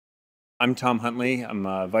I'm Tom Huntley. I'm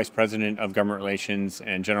Vice President of Government Relations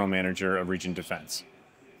and General Manager of Regent Defense.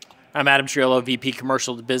 I'm Adam Triolo, VP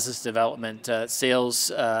Commercial Business Development, Sales,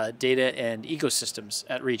 Data, and Ecosystems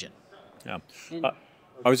at REGENT. Yeah.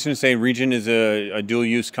 I was going to say REGENT is a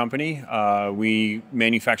dual-use company. We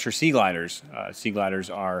manufacture Seagliders.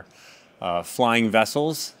 Seagliders are flying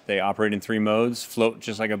vessels. They operate in three modes: float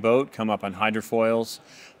just like a boat, come up on hydrofoils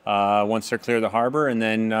once they're clear of the harbor, and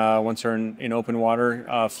then once they're in open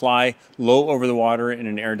water, fly low over the water in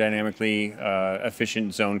an aerodynamically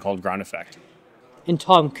efficient zone called ground effect. And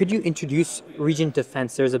Tom, could you introduce Regent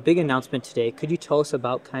Defense? There's a big announcement today. Could you tell us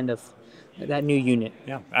about kind of that new unit?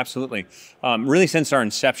 Yeah, absolutely. Really, since our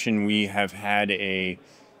inception, we have had a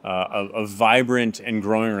vibrant and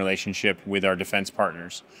growing relationship with our defense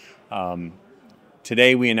partners.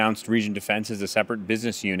 Today, we announced Regent Defense as a separate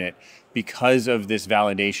business unit because of this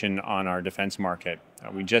validation on our defense market.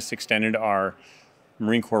 We just extended our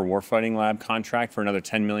Marine Corps Warfighting Lab contract for another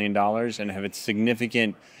 $10 million and have a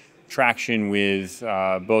significant traction with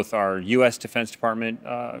both our U.S. Defense Department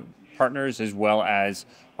partners as well as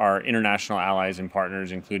our international allies and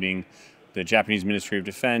partners, including the Japanese Ministry of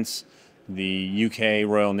Defense, the UK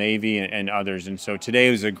Royal Navy, and others. And so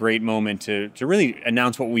today was a great moment to really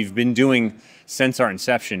announce what we've been doing since our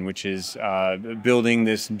inception, which is building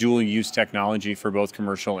this dual-use technology for both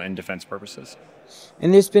commercial and defense purposes.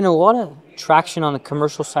 And there's been a lot of traction on the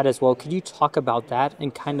commercial side as well. Could you talk about that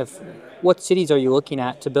and kind of what cities are you looking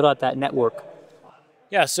at to build out that network?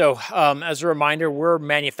 Yeah, so as a reminder, we're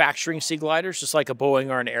manufacturing Seagliders just like a Boeing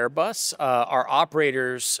or an Airbus. Our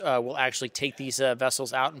operators will actually take these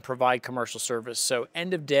vessels out and provide commercial service. So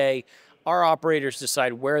end of day, our operators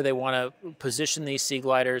decide where they want to position these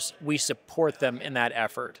Seagliders. We support them in that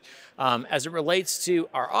effort. As it relates to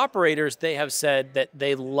our operators, they have said that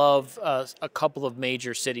they love a couple of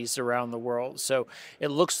major cities around the world. So it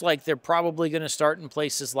looks like they're probably going to start in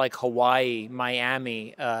places like Hawaii,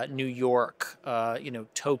 Miami, New York,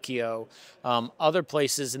 Tokyo, other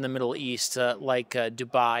places in the Middle East like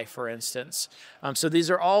Dubai, for instance. So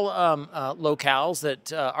these are all locales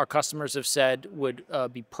that our customers have said would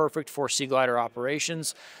be perfect for Seaglider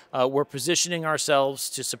operations. We're positioning ourselves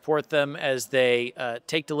to support them as they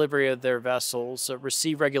take delivery of their vessels,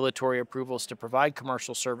 receive regulatory approvals to provide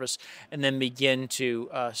commercial service, and then begin to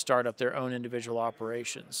start up their own individual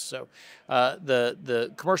operations. So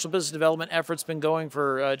the commercial business development effort's been going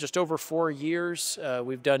for just over 4 years.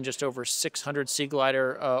 We've done just over 600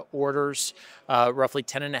 Seaglider orders, roughly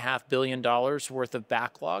 $10.5 billion worth of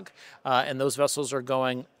backlog, and those vessels are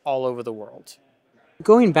going all over the world.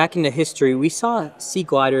 Going back into history, we saw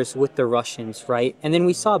Seagliders with the Russians, right? And then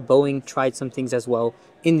we saw Boeing tried some things as well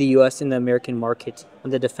in the U.S. in the American market on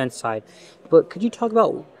the defense side. But could you talk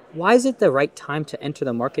about why is it the right time to enter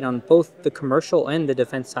the market on both the commercial and the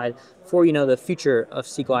defense side for, the future of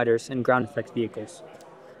Seagliders and ground effect vehicles?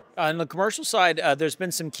 On the commercial side, there's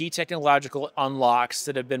been some key technological unlocks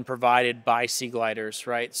that have been provided by Seagliders,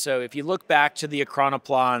 right? So if you look back to the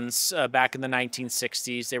Akronoplans back in the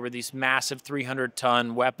 1960s, they were these massive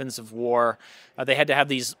 300-ton weapons of war. They had to have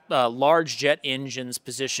these large jet engines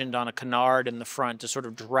positioned on a canard in the front to sort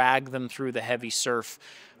of drag them through the heavy surf.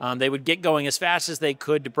 They would get going as fast as they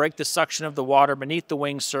could to break the suction of the water beneath the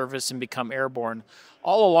wing surface and become airborne.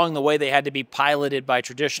 All along the way, they had to be piloted by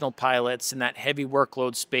traditional pilots in that heavy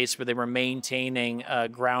workload space where they were maintaining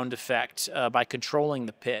ground effect by controlling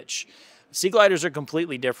the pitch. Seagliders are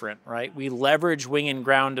completely different, right? We leverage wing and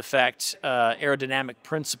ground effect aerodynamic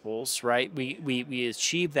principles, right? We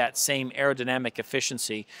achieve that same aerodynamic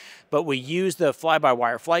efficiency, but we use the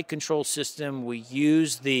fly-by-wire flight control system. We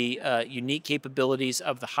use the unique capabilities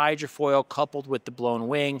of the hydrofoil coupled with the blown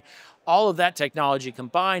wing. All of that technology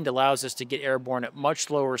combined allows us to get airborne at much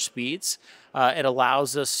lower speeds. It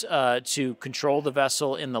allows us to control the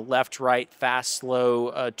vessel in the left, right, fast,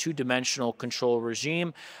 slow, two-dimensional control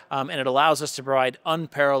regime. And it allows us to provide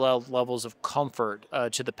unparalleled levels of comfort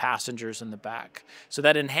to the passengers in the back. So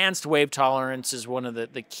that enhanced wave tolerance is one of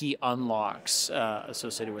the key unlocks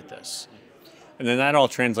associated with this. And then that all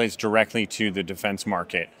translates directly to the defense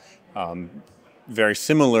market. Very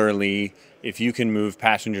similarly, if you can move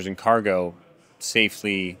passengers and cargo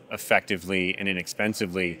safely, effectively, and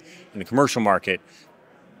inexpensively in the commercial market,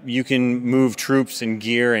 you can move troops and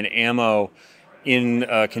gear and ammo in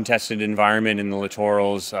a contested environment in the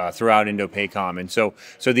littorals throughout Indo-PACOM. And so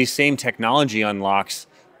these same technology unlocks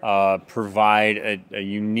provide a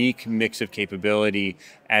unique mix of capability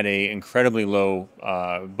at an incredibly low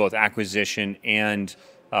both acquisition and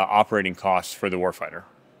operating costs for the warfighter.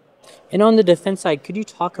 And on the defense side, could you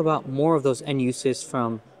talk about more of those end uses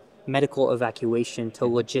from medical evacuation to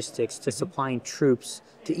logistics to supplying troops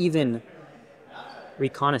to even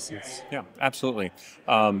reconnaissance. Yeah, absolutely.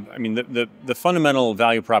 I mean, the fundamental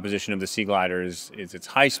value proposition of the Seaglider is its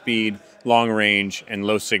high speed, long range, and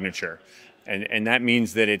low signature. And that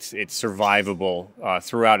means that it's survivable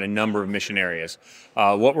throughout a number of mission areas.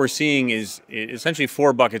 What we're seeing is essentially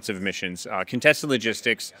four buckets of missions: contested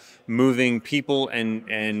logistics, moving people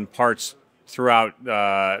and parts throughout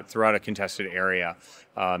a contested area,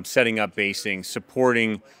 setting up basing,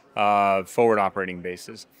 supporting forward operating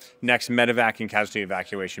bases. Next, medevac and casualty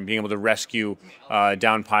evacuation, being able to rescue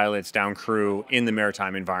down pilots, down crew in the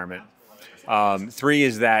maritime environment. Three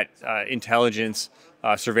is that intelligence,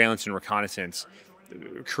 surveillance, and reconnaissance,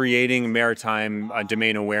 creating maritime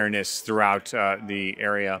domain awareness throughout the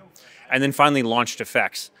area. And then finally, launched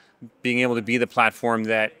effects, being able to be the platform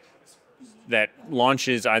that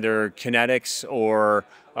launches either kinetics or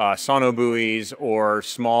sonobuoys or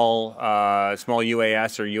small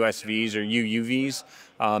UAS or USVs or UUVs,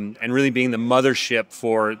 and really being the mothership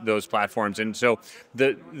for those platforms. And so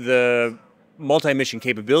the multi-mission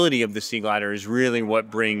capability of the Seaglider is really what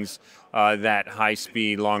brings that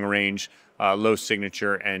high-speed, long-range, low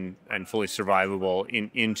signature, and fully survivable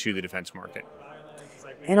into the defense market.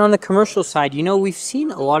 And on the commercial side, we've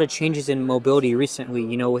seen a lot of changes in mobility recently,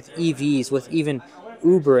 with EVs, with even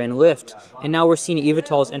Uber and Lyft, and now we're seeing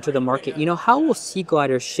eVTOLs enter the market. How will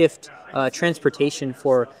Seaglider shift transportation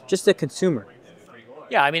for just the consumer?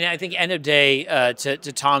 Yeah, I mean, I think end of day,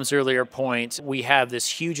 to Tom's earlier point, we have this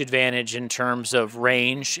huge advantage in terms of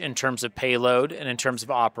range, in terms of payload, and in terms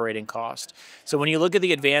of operating cost. So when you look at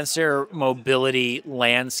the advanced air mobility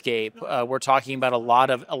landscape, we're talking about a lot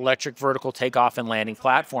of electric vertical takeoff and landing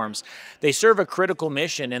platforms. They serve a critical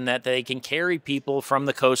mission in that they can carry people from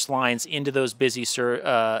the coastlines into those busy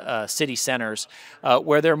city centers,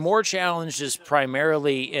 where they're more challenged is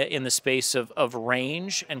primarily in the space of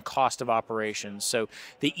range and cost of operations. So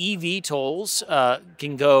the EV tolls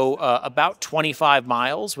can go about 25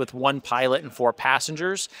 miles with one pilot and 4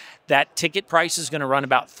 passengers. That ticket price is going to run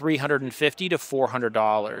about $350 to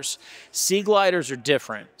 $400. Seagliders are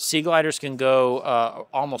different. Seagliders can go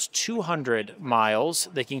almost 200 miles.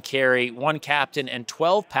 They can carry 1 captain and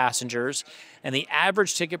 12 passengers, and the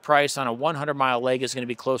average ticket price on a 100-mile leg is going to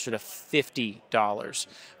be closer to $50.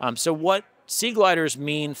 So what Seagliders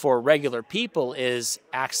mean for regular people is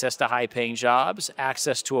access to high-paying jobs,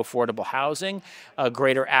 access to affordable housing,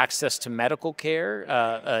 greater access to medical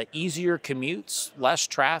care, easier commutes, less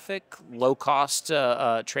traffic, low-cost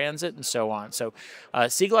transit, and so on. So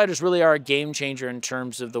Seagliders really are a game changer in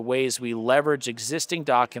terms of the ways we leverage existing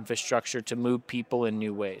dock infrastructure to move people in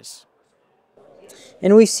new ways.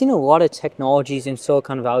 And we've seen a lot of technologies in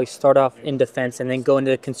Silicon Valley start off in defense and then go into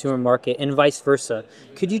the consumer market and vice versa.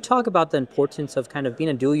 Could you talk about the importance of kind of being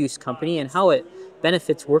a dual-use company and how it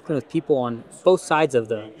benefits working with people on both sides of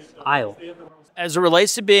the aisle? As it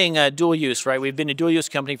relates to being a dual use, right? We've been a dual use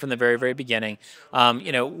company from the very, very beginning.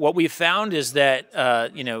 What we've found is that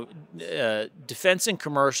defense and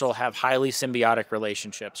commercial have highly symbiotic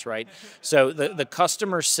relationships, right? So the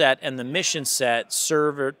customer set and the mission set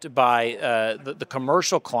served by the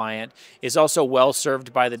commercial client is also well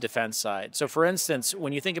served by the defense side. So, for instance,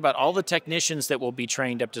 when you think about all the technicians that will be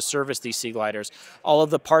trained up to service these Seagliders, all of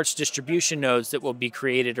the parts distribution nodes that will be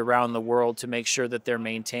created around the world to make sure that they're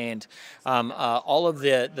maintained. All of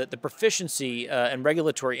the proficiency and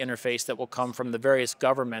regulatory interface that will come from the various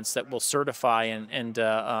governments that will certify and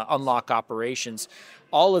unlock operations.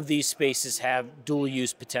 All of these spaces have dual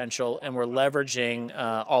use potential, and we're leveraging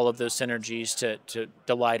all of those synergies to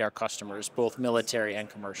delight our customers, both military and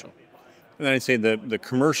commercial. And then I'd say the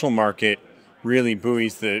commercial market really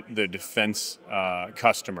buoys the defense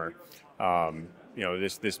customer.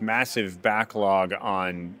 This massive backlog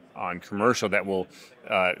on commercial that will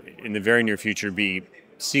in the very near future be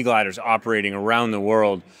Seagliders operating around the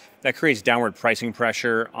world. That creates downward pricing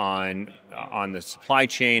pressure on the supply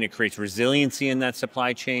chain. It creates resiliency in that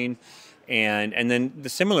supply chain, and then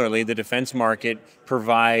similarly, the defense market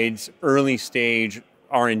provides early stage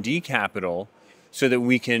R&D capital so that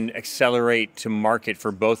we can accelerate to market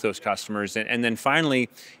for both those customers, and then finally,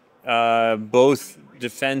 both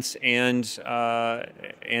defense and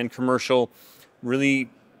commercial really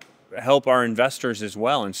help our investors as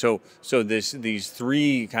well. And so these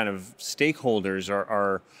three kind of stakeholders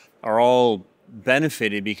are all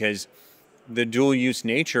benefited because the dual use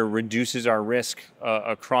nature reduces our risk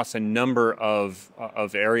across a number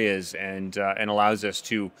of areas and allows us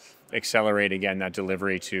to accelerate again that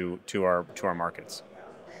delivery to our markets.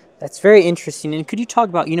 That's very interesting. And could you talk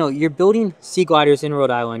about, you're building sea gliders in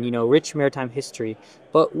Rhode Island, rich maritime history.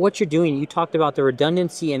 But what you're doing, you talked about the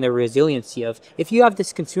redundancy and the resiliency of if you have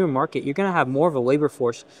this consumer market, you're going to have more of a labor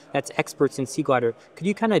force that's experts in sea glider. Could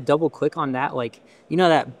you kind of double click on that, like,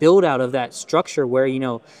 that build out of that structure where,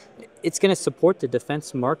 it's going to support the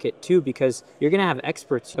defense market too, because you're going to have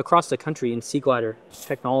experts across the country in sea glider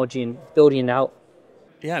technology and building it out.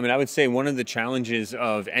 Yeah, I mean, I would say one of the challenges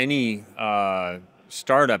of any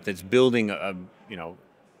startup that's building a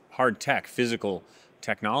hard tech, physical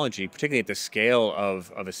technology, particularly at the scale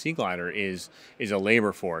of a sea glider, is a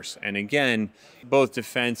labor force. And again, both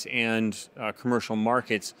defense and commercial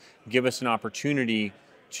markets give us an opportunity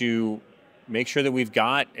to make sure that we've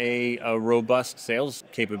got a robust sales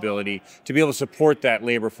capability to be able to support that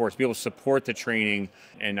labor force, be able to support the training,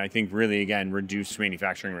 and I think really, again, reduce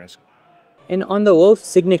manufacturing risk. And on the low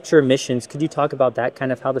signature missions, could you talk about that,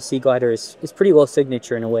 kind of how the Sea Glider is pretty low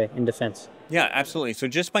signature in a way in defense? Yeah, absolutely. So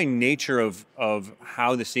just by nature of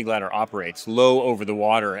how the Seaglider operates, low over the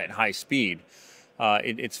water at high speed,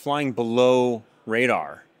 it's flying below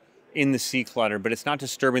radar in the Seaglider, but it's not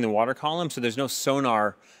disturbing the water column, so there's no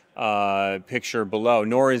sonar picture below,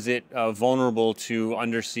 nor is it vulnerable to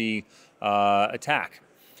undersea attack.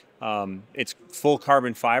 It's full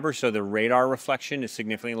carbon fiber, so the radar reflection is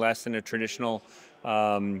significantly less than a traditional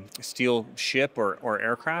steel ship or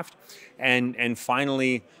aircraft. And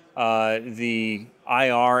finally, the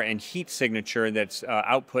IR and heat signature that's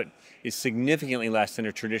output is significantly less than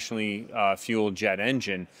a traditionally fueled jet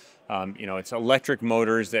engine. It's electric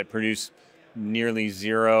motors that produce nearly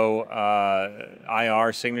zero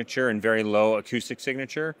IR signature and very low acoustic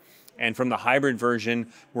signature. And from the hybrid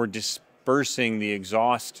version, we're dispersing the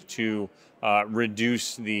exhaust to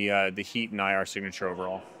reduce the heat and IR signature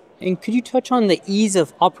overall. And could you touch on the ease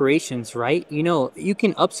of operations, right? You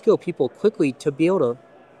can upskill people quickly to be able to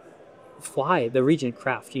fly the Regent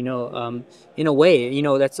craft, in a way,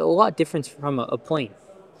 that's a lot different from a plane.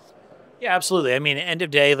 Yeah, absolutely. I mean, end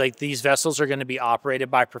of day, like these vessels are going to be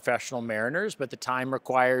operated by professional mariners, but the time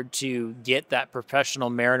required to get that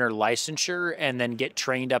professional mariner licensure and then get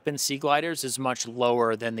trained up in sea gliders is much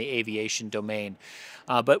lower than the aviation domain.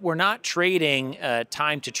 But we're not trading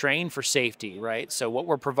time to train for safety, right? So what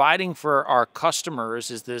we're providing for our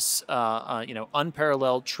customers is this,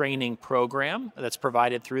 unparalleled training program that's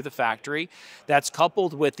provided through the factory. That's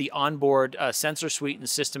coupled with the onboard sensor suite and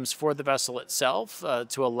systems for the vessel itself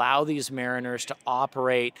to allow these mariners to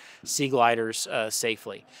operate sea gliders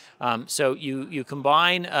safely. So you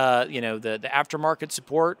combine, the aftermarket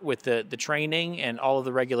support with the training and all of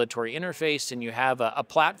the regulatory interface, and you have a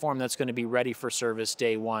platform that's going to be ready for service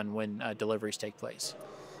day one when deliveries take place.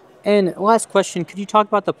 And last question, could you talk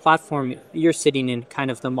about the platform you're sitting in, kind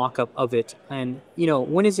of the mock-up of it, and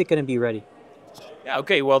when is it going to be ready? Yeah,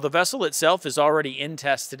 okay, well, the vessel itself is already in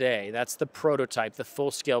test today. That's the prototype, the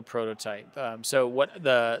full-scale prototype. So what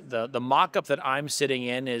the mock-up that I'm sitting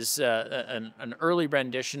in is an early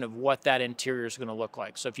rendition of what that interior is going to look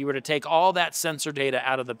like. So if you were to take all that sensor data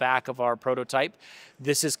out of the back of our prototype,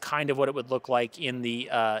 this is kind of what it would look like in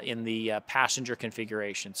the passenger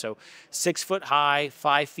configuration. So 6 foot high,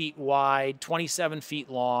 5 feet wide, 27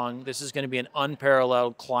 feet long. This is going to be an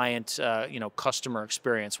unparalleled client, customer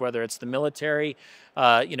experience, whether it's the military,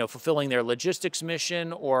 fulfilling their logistics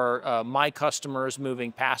mission, or my customers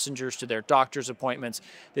moving passengers to their doctor's appointments.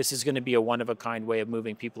 This is going to be a one-of-a-kind way of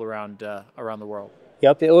moving people around the world.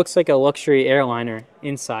 Yep, it looks like a luxury airliner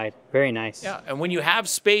inside. Very nice. Yeah, and when you have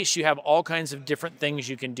space, you have all kinds of different things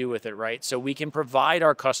you can do with it, right? So we can provide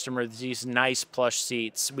our customers these nice plush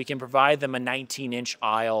seats. We can provide them a 19-inch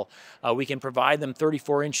aisle. We can provide them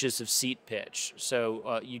 34 inches of seat pitch.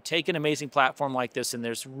 So you take an amazing platform like this, and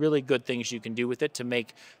there's really good things you can do with it to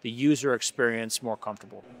make the user experience more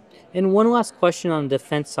comfortable. And one last question on the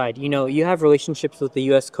defense side. You have relationships with the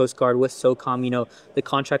U.S. Coast Guard, with SOCOM, the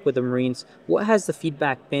contract with the Marines. What has the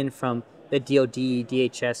feedback been from the DoD,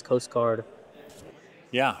 DHS, Coast Guard?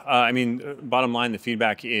 Yeah, bottom line, the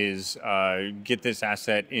feedback is get this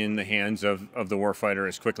asset in the hands of the warfighter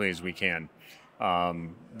as quickly as we can.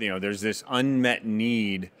 There's this unmet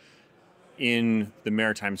need in the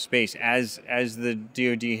maritime space as the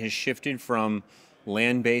DoD has shifted from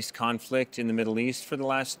land-based conflict in the Middle East for the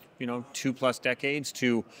last 2+ decades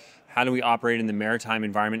to how do we operate in the maritime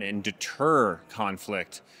environment and deter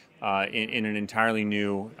conflict in an entirely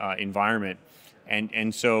new environment.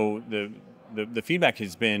 And so the feedback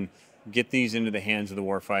has been get these into the hands of the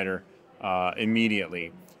warfighter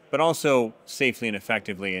immediately. but also safely and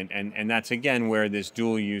effectively. And that's, again, where this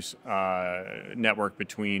dual use network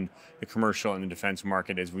between the commercial and the defense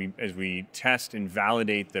market, as we test and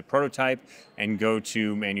validate the prototype and go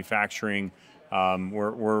to manufacturing,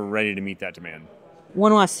 we're ready to meet that demand.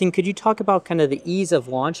 One last thing, could you talk about kind of the ease of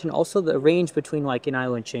launch and also the range between like an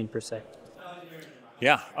island chain per se?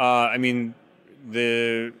 Yeah, I mean,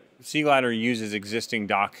 the Seaglider uses existing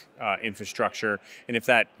dock infrastructure, and if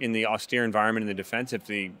that, in the austere environment in the defense, if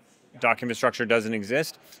the dock infrastructure doesn't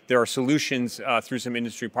exist, there are solutions through some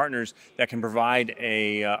industry partners that can provide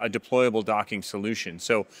a deployable docking solution.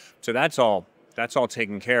 So that's all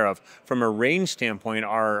taken care of. From a range standpoint,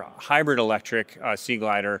 our hybrid electric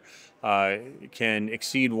Seaglider can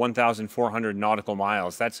exceed 1,400 nautical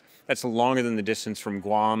miles. That's longer than the distance from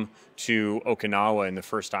Guam to Okinawa in the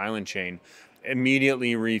first island chain.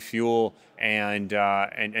 Immediately refuel and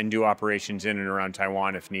do operations in and around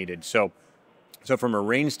Taiwan if needed. So from a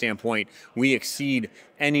range standpoint, we exceed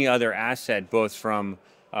any other asset, both from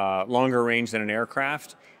longer range than an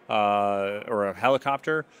aircraft or a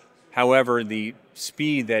helicopter. However, the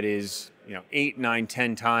speed that is 8, 9,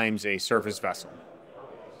 10 times a surface vessel.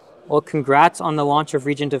 Well, congrats on the launch of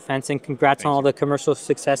Regent Defense, and congrats on all the commercial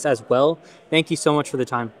success as well. Thank you so much for the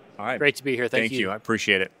time. All right. Great to be here. Thank you. I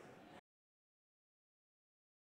appreciate it.